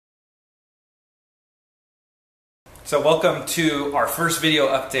So welcome to our first video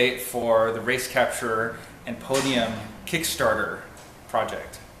update for the RaceCapture and Podium Kickstarter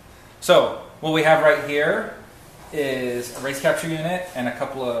project. So what we have right here is a RaceCapture unit and a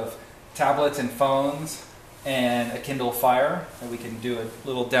couple of tablets and phones and a Kindle Fire, and we can do a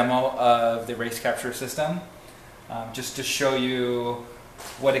little demo of the RaceCapture system just to show you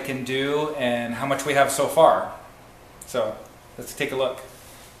what it can do and how much we have so far. So let's take a look.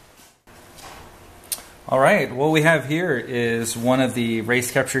 Alright, what we have here is one of the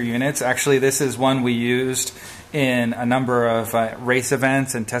RaceCapture units. Actually, this is one we used in a number of race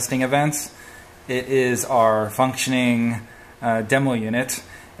events and testing events. It is our functioning demo unit.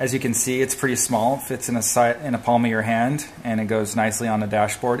 As you can see, it's pretty small. It fits in a palm of your hand, and it goes nicely on the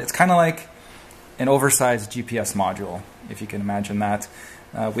dashboard. It's kind of like an oversized GPS module, if you can imagine that.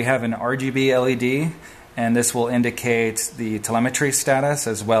 We have an RGB LED, and this will indicate the telemetry status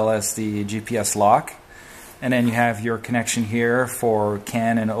as well as the GPS lock. And then you have your connection here for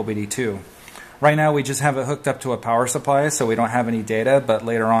CAN and OBD-II. Right now we just have it hooked up to a power supply, so we don't have any data, but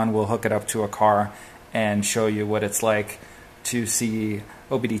later on we'll hook it up to a car and show you what it's like to see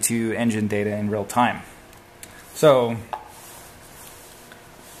OBD-II engine data in real time. So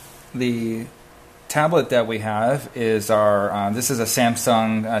the tablet that we have is our, this is a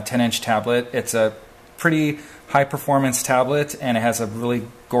Samsung 10-inch tablet. It's a pretty high performance tablet, and it has a really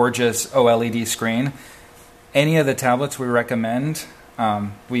gorgeous OLED screen. Any of the tablets we recommend a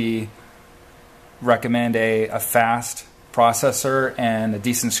fast processor and a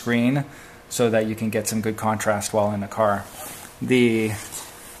decent screen so that you can get some good contrast while in the car. The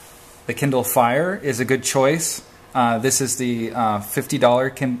Kindle Fire is a good choice. This is the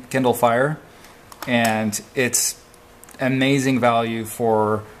 $50 Kindle Fire, and it's amazing value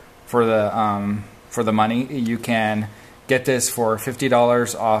for the money. You can get this for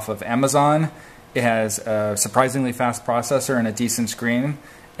 $50 off of Amazon. It has a surprisingly fast processor and a decent screen,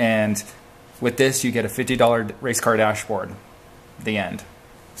 and with this you get a $50 race car dashboard at the end.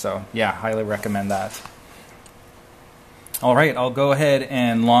 So yeah, highly recommend that. Alright, I'll go ahead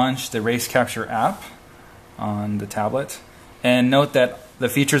and launch the RaceCapture app on the tablet. And note that the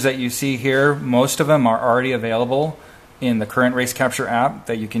features that you see here, most of them are already available in the current RaceCapture app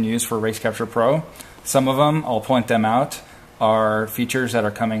that you can use for RaceCapture Pro. Some of them, I'll point them out, are features that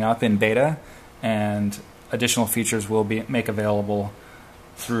are coming up in beta, and additional features will be make available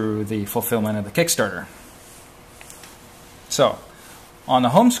through the fulfillment of the Kickstarter. So, on the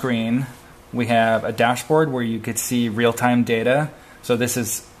home screen, we have a dashboard where you could see real-time data. So this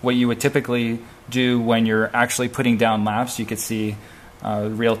is what you would typically do when you're actually putting down laps. You could see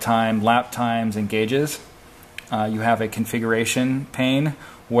real-time lap times and gauges. You have a configuration pane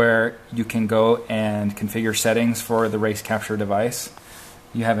where you can go and configure settings for the RaceCapture device.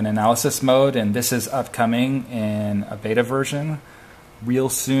 You have an analysis mode, and this is upcoming in a beta version. Real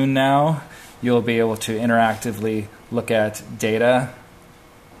soon now, you'll be able to interactively look at data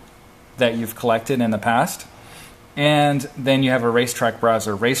that you've collected in the past. And then you have a racetrack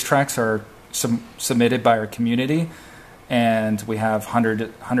browser. Racetracks are submitted by our community, and we have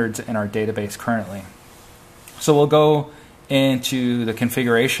hundreds in our database currently. So we'll go into the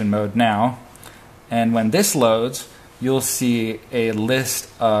configuration mode now, and when this loads, you'll see a list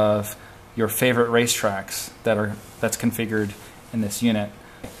of your favorite racetracks that's configured in this unit.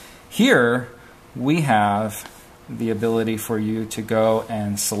 Here we have the ability for you to go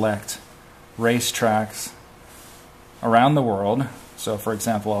and select racetracks around the world. So for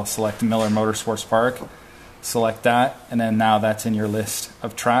example, I'll select Miller Motorsports Park, select that, and then now that's in your list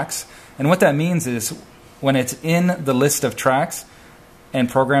of tracks. And what that means is when it's in the list of tracks and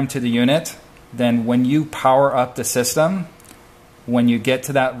programmed to the unit, then when you power up the system, when you get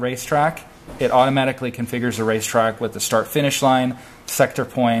to that racetrack, it automatically configures a racetrack with the start-finish line, sector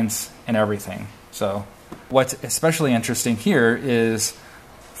points, and everything. So what's especially interesting here is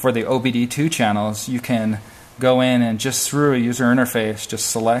for the OBD-II channels, you can go in and just through a user interface, just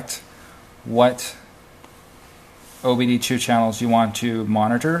select what OBD-II channels you want to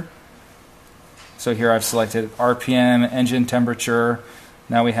monitor. So here I've selected RPM, engine temperature.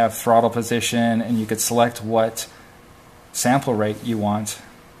 Now we have throttle position, and you could select what sample rate you want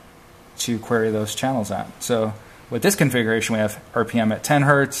to query those channels at. So with this configuration, we have RPM at 10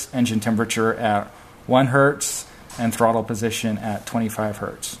 Hertz, engine temperature at 1 Hertz, and throttle position at 25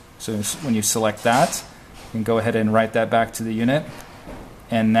 Hertz. So when you select that, you can go ahead and write that back to the unit,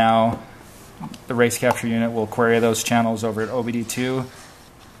 and now the RaceCapture unit will query those channels over at OBD-II,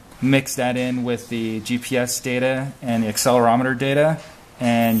 mix that in with the GPS data and the accelerometer data,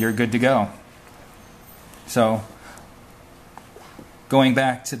 and you're good to go. So going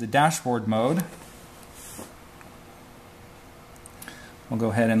back to the dashboard mode, We'll go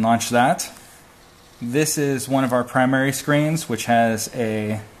ahead and launch that. This is one of our primary screens, which has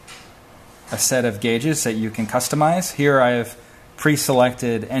a set of gauges that you can customize. Here I have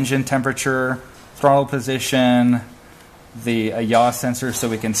pre-selected engine temperature, throttle position, the yaw sensor so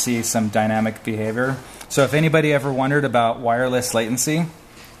we can see some dynamic behavior. So if anybody ever wondered about wireless latency,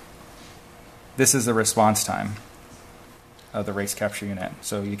 this is the response time of the RaceCapture unit.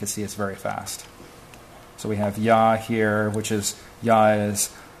 So you can see it's very fast. So we have yaw here, which is yaw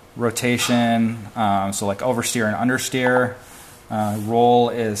is rotation, so like oversteer and understeer. Roll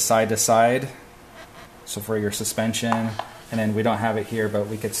is side to side, so for your suspension. And then we don't have it here, but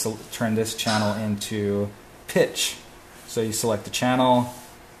we could turn this channel into pitch. So you select the channel,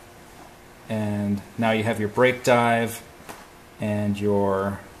 and now you have your brake dive and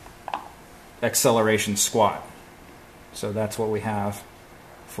your acceleration squat. So that's what we have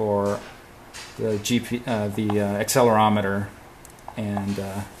for the accelerometer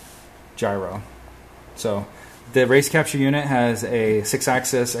and gyro. So the RaceCapture unit has a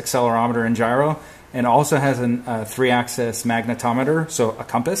 6-axis accelerometer and gyro, and also has a 3-axis magnetometer, so a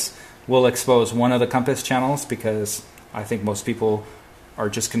compass. We'll expose one of the compass channels because I think most people are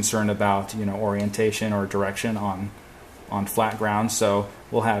just concerned about orientation or direction on flat ground. So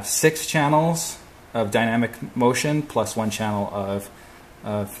we'll have 6 channels of dynamic motion plus 1 channel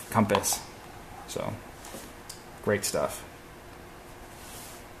of compass. So great stuff.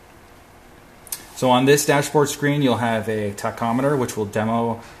 So on this dashboard screen, you'll have a tachometer, which we'll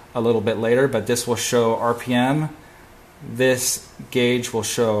demo a little bit later, but this will show RPM. This gauge will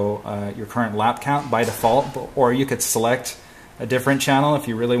show your current lap count by default, or you could select a different channel if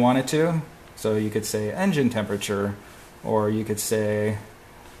you really wanted to. So you could say engine temperature, or you could say,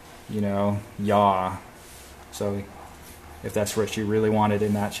 yaw. So if that's what you really wanted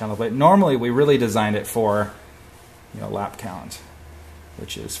in that channel. But normally we really designed it for, lap count,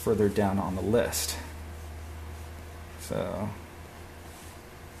 which is further down on the list. So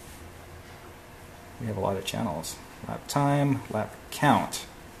we have a lot of channels. Lap time, lap count.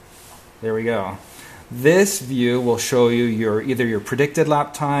 There we go. This view will show you either your predicted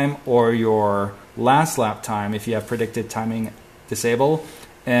lap time or your last lap time if you have predicted timing disabled.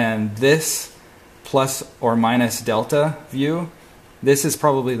 And this plus or minus delta view, this is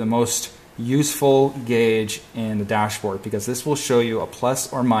probably the most useful gauge in the dashboard because this will show you a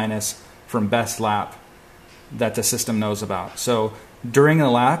plus or minus from best lap that the system knows about. So during the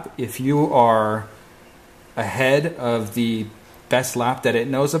lap, if you are ahead of the best lap that it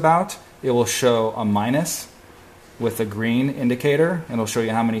knows about, it will show a minus with a green indicator, and it'll show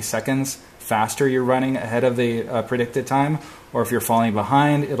you how many seconds faster you're running ahead of the predicted time. Or if you're falling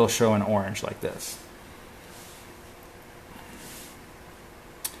behind, it'll show an orange like this.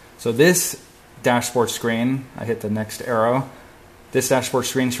 So this dashboard screen, I hit the next arrow, this dashboard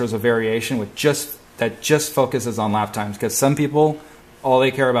screen shows a variation that just focuses on lap times, because some people, all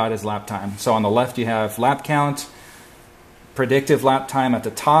they care about is lap time. So on the left you have lap count, predictive lap time at the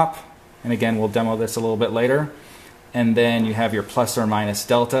top, and again we'll demo this a little bit later. And then you have your plus or minus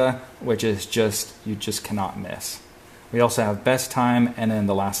delta, which is you just cannot miss. We also have best time and then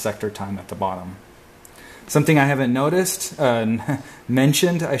the last sector time at the bottom. Something I haven't noticed,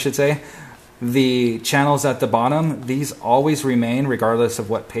 mentioned I should say, the channels at the bottom, these always remain regardless of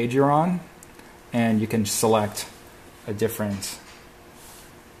what page you're on, and you can select a different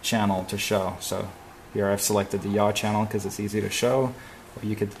channel to show. So here I've selected the yaw channel because it's easy to show. Or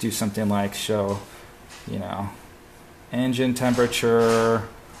you could do something like show, engine temperature,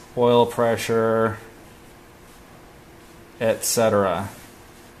 oil pressure, etc.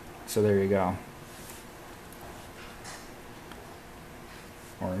 So there you go.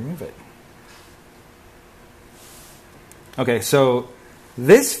 Or remove it. Okay, so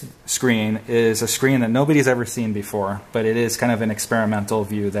this screen is a screen that nobody's ever seen before, but it is kind of an experimental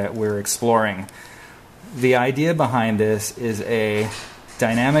view that we're exploring. The idea behind this is a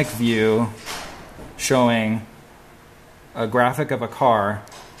dynamic view showing a graphic of a car,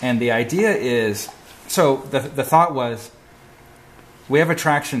 and the idea is, so the thought was, we have a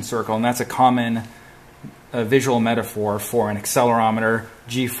traction circle, and that's a common visual metaphor for an accelerometer,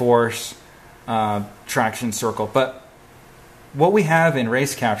 g-force, traction circle. But what we have in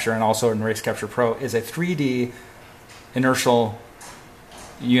RaceCapture and also in RaceCapture Pro is a 3D inertial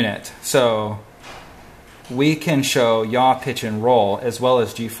unit. So we can show yaw, pitch, and roll as well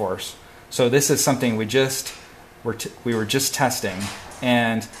as g-force. So this is something we were just testing,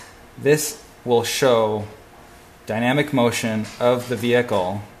 and this will show dynamic motion of the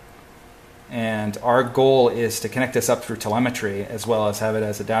vehicle, and our goal is to connect this up through telemetry as well as have it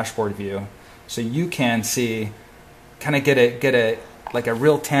as a dashboard view, so you can see, kind of get a like a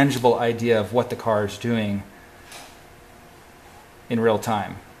real tangible idea of what the car is doing in real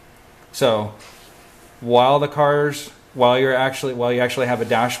time. So while you actually have a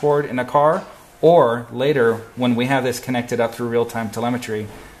dashboard in a car, or later when we have this connected up through real-time telemetry,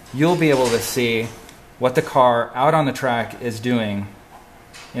 you'll be able to see what the car out on the track is doing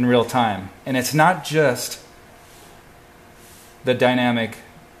in real time. And it's not just the dynamic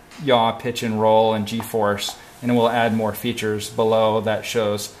yaw, pitch and roll and G-force, and we'll add more features below that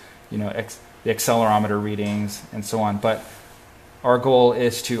shows, you know, the accelerometer readings and so on. But our goal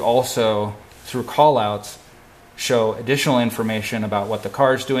is to also, through callouts, show additional information about what the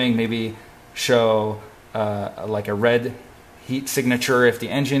car is doing, maybe show like a red heat signature if the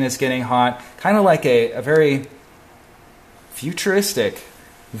engine is getting hot, kind of like a very futuristic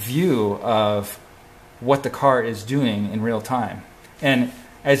view of what the car is doing in real time. And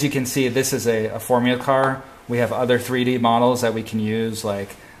as you can see, this is a formula car. We have other 3D models that we can use, like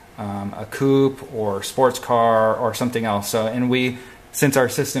a coupe or sports car or something else. So, and since our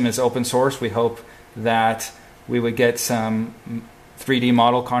system is open source, we hope that we would get some 3D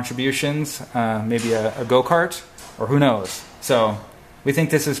model contributions, maybe a go-kart, or who knows. So we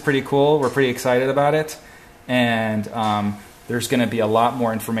think this is pretty cool. We're pretty excited about it. And there's going to be a lot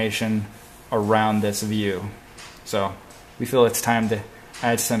more information around this view. So we feel it's time to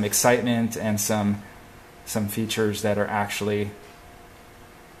add some excitement and some features that are actually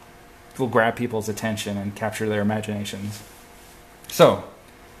will grab people's attention and capture their imaginations. So,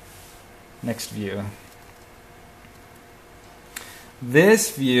 next view.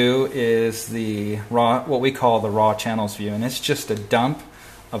 This view is the raw, what we call the raw channels view, and it's just a dump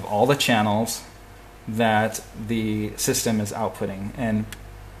of all the channels that the system is outputting. And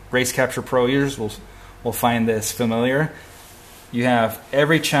RaceCapture Pro users will find this familiar. You have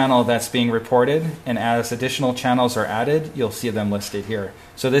every channel that's being reported, and as additional channels are added, you'll see them listed here.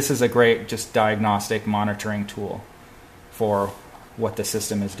 So this is a great just diagnostic monitoring tool for what the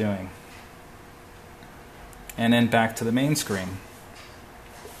system is doing. And then back to the main screen.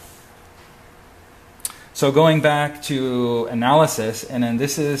 So going back to analysis, and then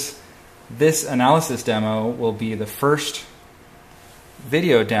this analysis demo will be the first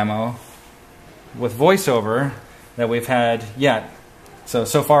video demo with voiceover that we've had yet. So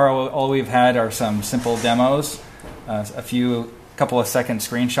far all we've had are some simple demos, a couple of second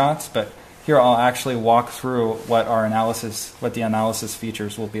screenshots, but here I'll actually walk through what the analysis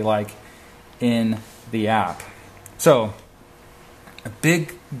features will be like in the app. So a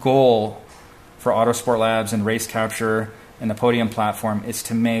big goal for Autosport Labs and RaceCapture and the Podium platform is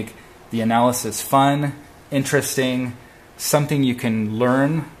to make the analysis fun, interesting, something you can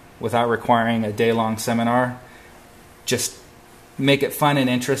learn without requiring a day-long seminar. Just make it fun and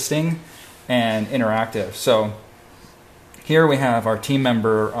interesting and interactive. So here we have our team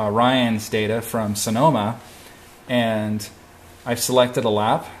member Ryan's data from Sonoma, and I've selected a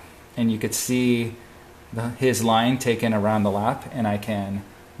lap, and you could see his line taken around the lap, and I can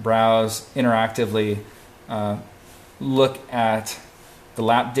browse interactively, look at the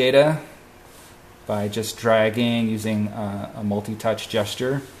lap data by just dragging using a multi-touch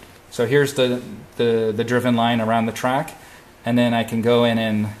gesture. So here's the driven line around the track, and then I can go in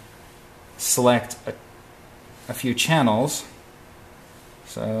and select a few channels.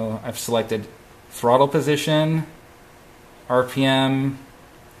 So I've selected throttle position, RPM.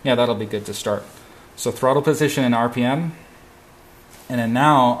 Yeah, that'll be good to start. So throttle position and RPM. And then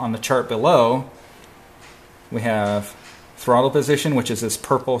now on the chart below, we have throttle position, which is this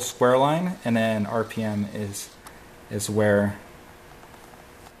purple square line, and then RPM is where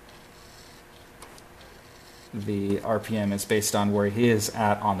the RPM is based on where he is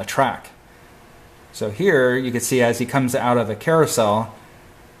at on the track. So here you can see as he comes out of the carousel,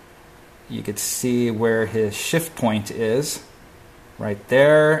 you could see where his shift point is right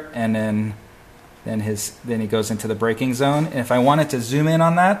there, and then he goes into the braking zone. And if I wanted to zoom in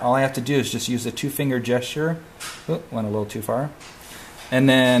on that, all I have to do is just use a two-finger gesture. Oh, went a little too far. And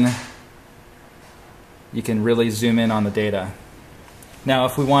then you can really zoom in on the data. Now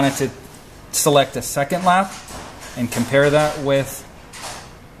if we wanted to select a second lap and compare that with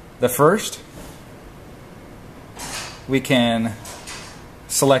the first, we can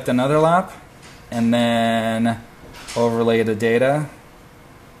select another lap and then overlay the data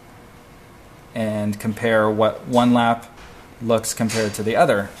and compare what one lap looks compared to the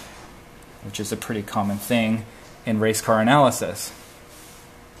other, which is a pretty common thing in race car analysis.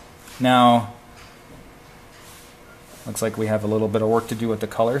 Now, looks like we have a little bit of work to do with the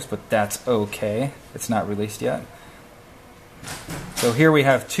colors, but that's okay. It's not released yet. So here we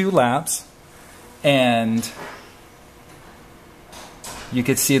have 2 laps, and you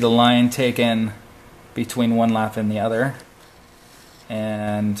could see the line taken between one lap and the other,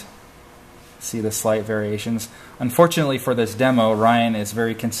 and see the slight variations. Unfortunately for this demo, Ryan is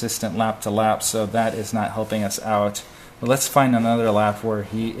very consistent lap to lap, so that is not helping us out. But let's find another lap where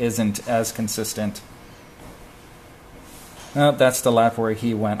he isn't as consistent. Nope, that's the lap where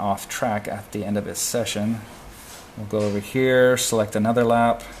he went off track at the end of his session. We'll go over here, select another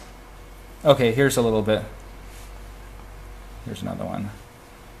lap. Okay, here's a little bit. Here's another one.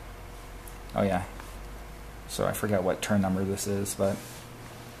 Oh yeah. So I forgot what turn number this is, but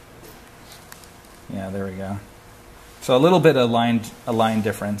yeah, there we go. So a little bit of a line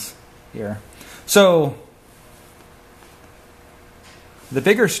difference here. So the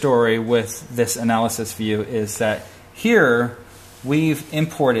bigger story with this analysis view is that here we've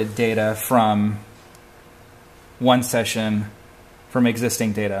imported data from one session from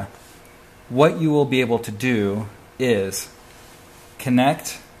existing data. What you will be able to do is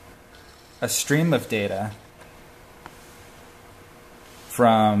connect a stream of data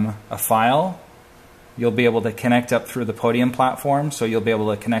from a file. You'll be able to connect up through the Podium platform, so you'll be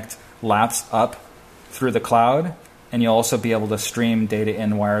able to connect laps up through the cloud, and you'll also be able to stream data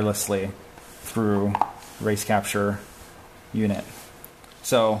in wirelessly through RaceCapture unit.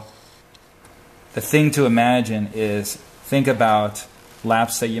 So the thing to imagine is think about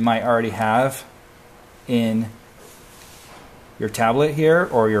laps that you might already have in your tablet here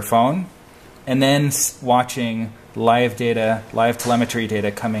or your phone, and then watching live data, live telemetry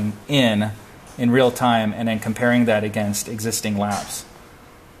data coming in real time, and then comparing that against existing laps.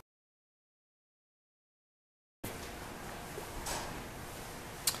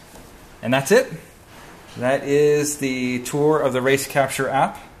 And that's it. That is the tour of the RaceCapture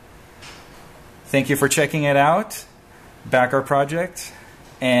app. Thank you for checking it out. Back our project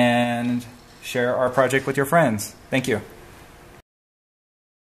and share our project with your friends. Thank you.